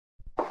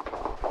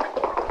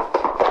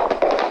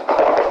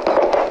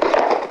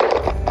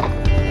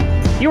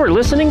You are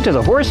listening to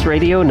the Horse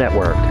Radio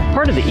Network,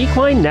 part of the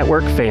Equine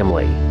Network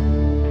family.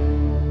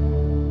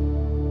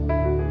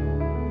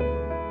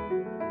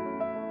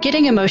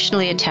 Getting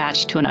emotionally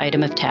attached to an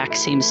item of tack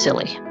seems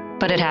silly,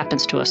 but it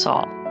happens to us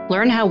all.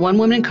 Learn how one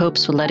woman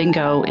copes with letting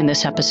go in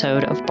this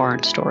episode of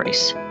Barn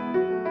Stories.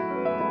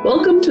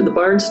 Welcome to the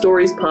Barn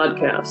Stories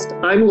podcast.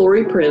 I'm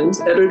Lori Prinz,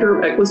 editor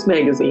of Equus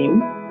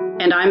Magazine.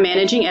 And I'm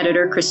managing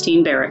editor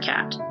Christine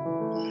Barakat.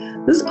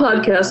 This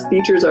podcast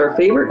features our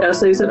favorite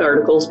essays and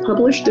articles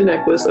published in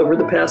Equus over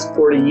the past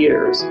 40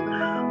 years.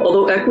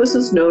 Although Equus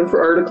is known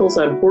for articles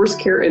on horse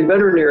care and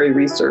veterinary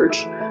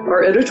research,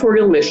 our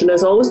editorial mission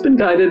has always been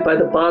guided by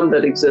the bond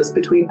that exists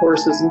between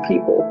horses and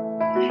people.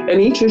 And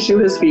each issue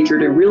has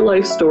featured a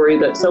real-life story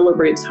that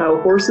celebrates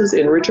how horses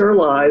enrich our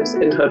lives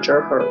and touch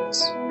our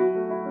hearts.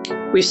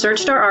 We've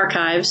searched our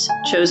archives,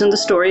 chosen the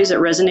stories that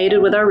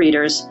resonated with our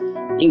readers,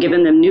 and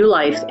given them new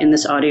life in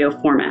this audio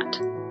format.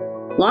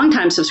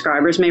 Longtime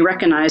subscribers may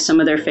recognize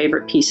some of their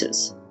favorite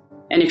pieces.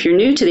 And if you're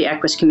new to the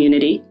Equus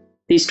community,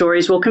 these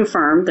stories will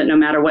confirm that no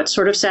matter what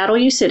sort of saddle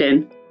you sit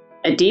in,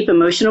 a deep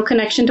emotional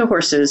connection to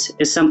horses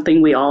is something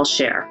we all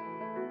share.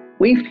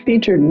 We've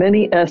featured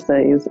many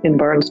essays in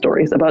Barn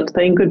Stories about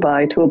saying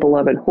goodbye to a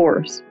beloved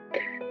horse.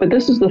 But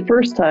this is the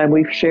first time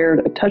we've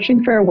shared a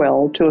touching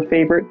farewell to a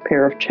favorite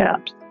pair of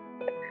chaps.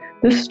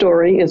 This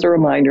story is a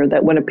reminder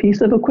that when a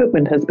piece of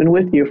equipment has been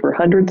with you for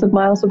hundreds of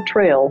miles of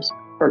trails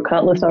or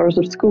countless hours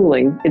of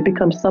schooling, it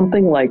becomes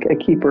something like a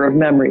keeper of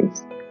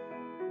memories.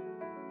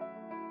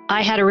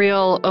 I had a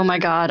real, oh my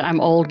God, I'm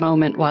old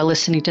moment while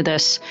listening to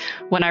this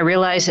when I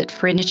realized that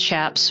fringed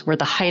chaps were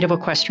the height of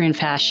equestrian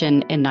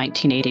fashion in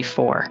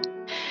 1984.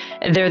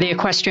 They're the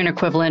equestrian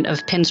equivalent of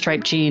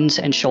pinstripe jeans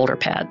and shoulder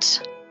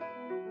pads.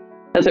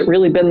 Has it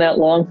really been that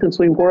long since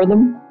we wore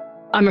them?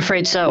 I'm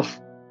afraid so.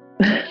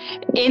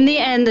 In the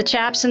end, the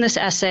chaps in this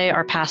essay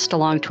are passed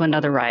along to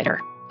another rider.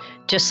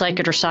 Just like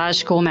a dressage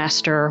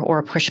schoolmaster or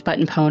a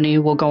push-button pony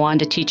will go on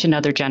to teach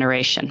another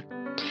generation.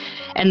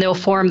 And they'll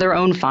form their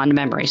own fond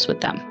memories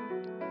with them.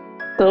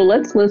 So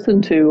let's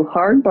listen to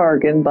Hard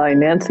Bargain by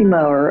Nancy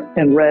Maurer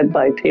and read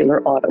by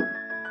Taylor Autumn.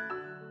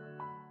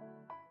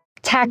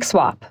 Tack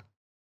swap.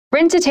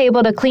 Rent a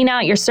table to clean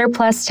out your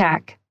surplus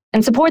tack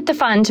and support the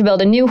fund to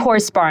build a new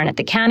horse barn at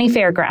the county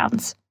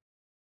fairgrounds.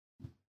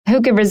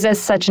 Who could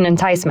resist such an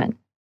enticement?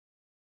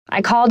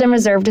 I called and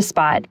reserved a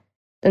spot,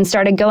 then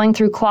started going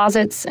through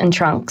closets and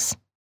trunks.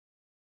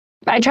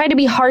 I tried to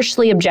be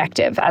harshly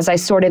objective as I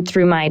sorted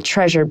through my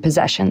treasured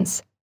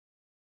possessions.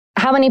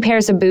 How many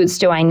pairs of boots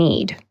do I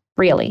need,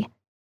 really?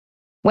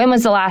 When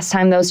was the last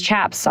time those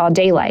chaps saw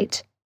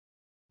daylight?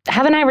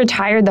 Haven't I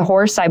retired the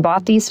horse I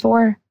bought these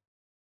for?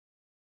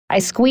 I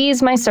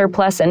squeezed my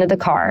surplus into the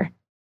car,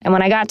 and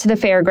when I got to the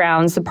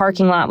fairgrounds, the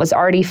parking lot was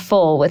already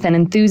full with an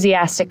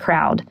enthusiastic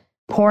crowd,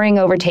 pouring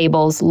over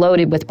tables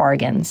loaded with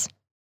bargains.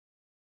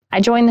 I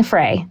joined the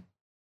fray,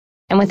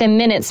 and within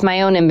minutes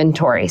my own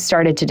inventory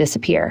started to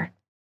disappear.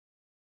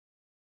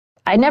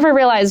 I never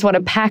realized what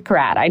a pack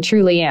rat I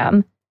truly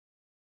am.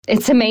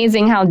 It's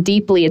amazing how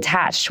deeply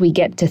attached we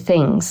get to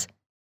things.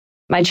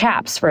 My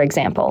chaps, for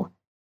example.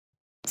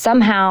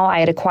 Somehow I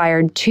had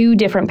acquired 2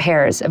 different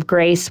pairs of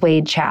gray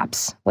suede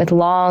chaps with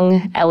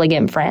long,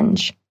 elegant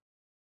fringe.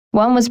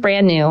 One was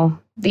brand new,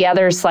 the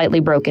other slightly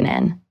broken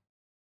in.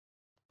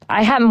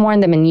 I hadn't worn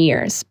them in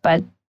years,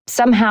 but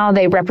somehow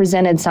they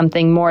represented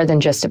something more than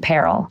just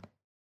apparel.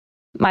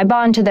 My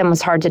bond to them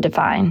was hard to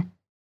define.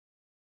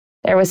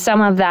 There was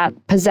some of that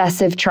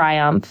possessive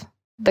triumph,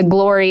 the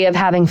glory of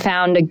having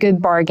found a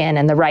good bargain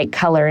in the right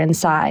color and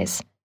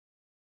size.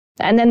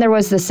 And then there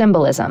was the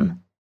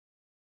symbolism.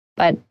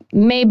 But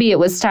maybe it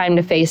was time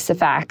to face the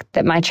fact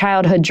that my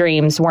childhood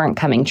dreams weren't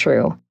coming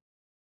true.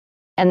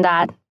 And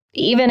that,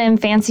 even in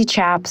fancy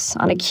chaps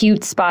on a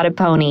cute spotted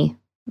pony,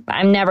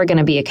 I'm never going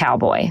to be a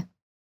cowboy.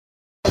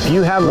 If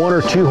you have 1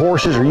 or 2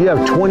 horses or you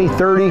have 20,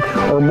 30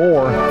 or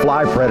more,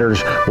 fly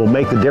predators will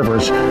make the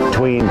difference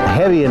between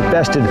heavy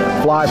infested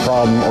fly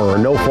problem or a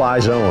no-fly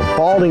zone.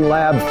 Balding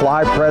lab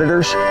fly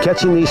predators,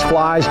 catching these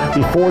flies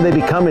before they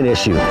become an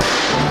issue.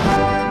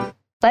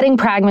 Letting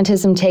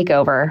pragmatism take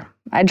over,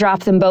 I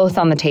dropped them both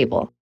on the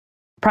table,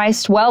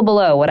 priced well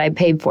below what I'd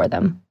paid for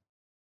them.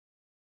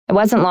 It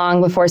wasn't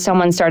long before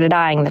someone started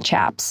eyeing the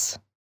chaps.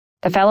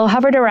 The fellow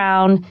hovered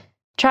around,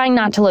 trying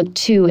not to look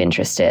too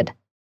interested,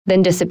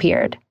 then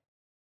disappeared.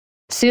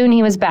 Soon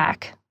he was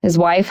back, his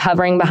wife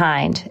hovering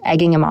behind,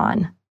 egging him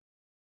on.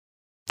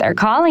 "They're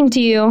calling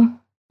to you,"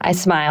 I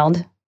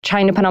smiled,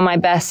 trying to put on my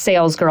best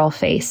salesgirl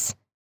face.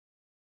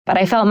 But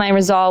I felt my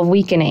resolve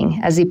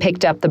weakening as he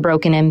picked up the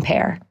broken-in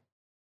pair.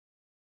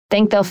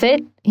 "Think they'll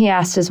fit?" he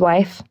asked his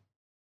wife.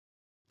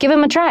 "Give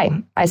 'em a try,"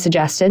 I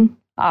suggested,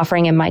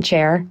 offering him my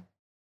chair.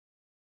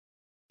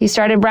 He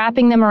started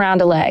wrapping them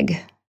around a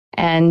leg,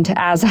 and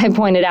as I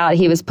pointed out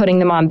he was putting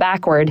them on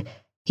backward,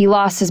 he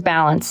lost his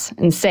balance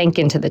and sank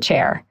into the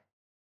chair.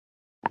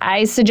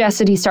 I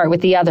suggested he start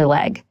with the other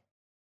leg.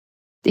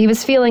 He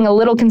was feeling a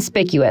little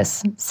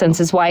conspicuous, since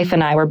his wife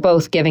and I were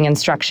both giving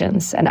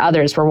instructions, and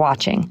others were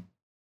watching.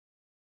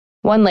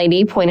 One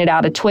lady pointed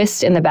out a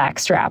twist in the back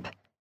strap.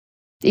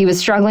 He was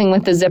struggling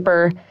with the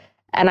zipper,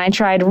 and I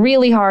tried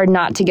really hard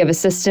not to give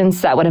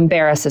assistance that would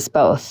embarrass us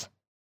both.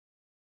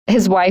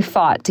 His wife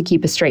fought to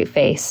keep a straight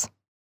face.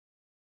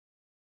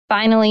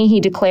 Finally, he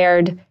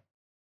declared,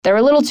 "They're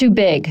a little too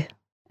big,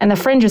 and the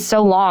fringe is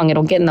so long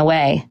it'll get in the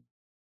way."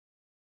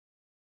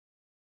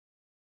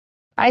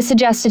 I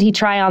suggested he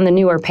try on the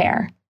newer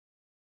pair,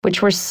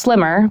 which were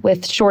slimmer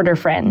with shorter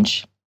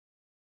fringe.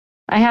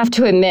 I have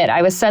to admit,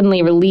 I was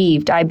suddenly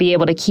relieved I'd be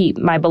able to keep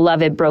my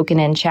beloved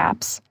broken-in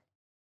chaps.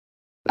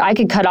 "I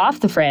could cut off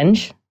the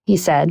fringe," he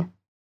said.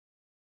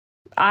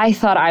 I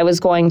thought I was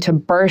going to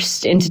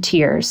burst into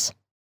tears.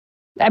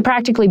 I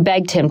practically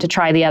begged him to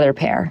try the other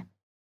pair.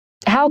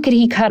 How could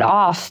he cut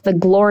off the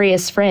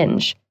glorious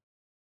fringe?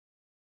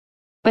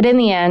 But in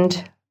the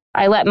end,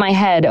 I let my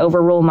head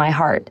overrule my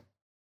heart.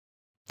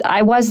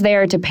 I was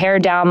there to pare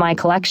down my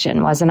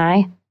collection, wasn't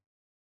I?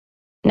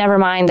 Never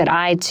mind that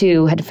I,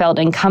 too, had felt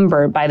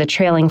encumbered by the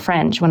trailing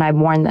fringe when I'd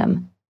worn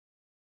them.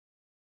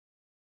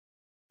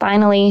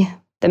 Finally,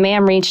 the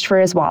man reached for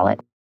his wallet.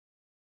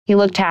 He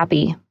looked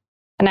happy,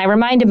 and I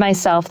reminded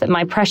myself that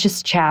my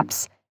precious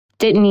chaps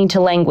didn't need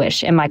to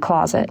languish in my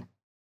closet.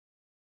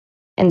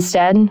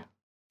 Instead,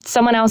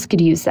 someone else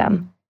could use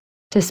them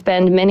to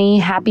spend many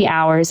happy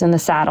hours in the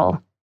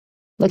saddle,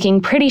 looking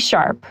pretty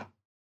sharp,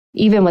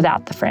 even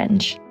without the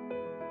fringe.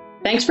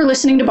 Thanks for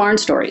listening to Barn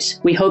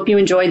Stories. We hope you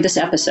enjoyed this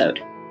episode.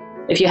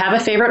 If you have a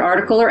favorite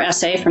article or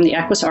essay from the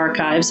Equus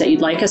archives that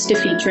you'd like us to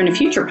feature in a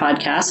future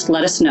podcast,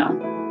 let us know.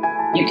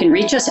 You can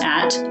reach us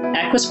at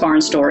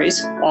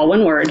equusbarnstories, all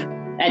one word,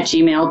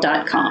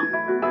 @gmail.com.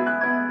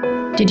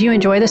 Did you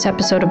enjoy this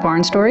episode of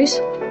Barn Stories?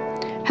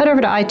 Head over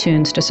to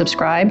iTunes to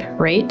subscribe,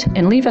 rate,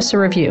 and leave us a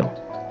review.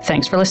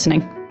 Thanks for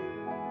listening.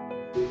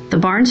 The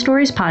Barn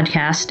Stories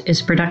podcast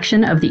is a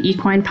production of the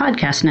Equine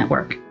Podcast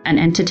Network, an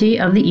entity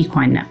of the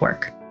Equine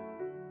Network.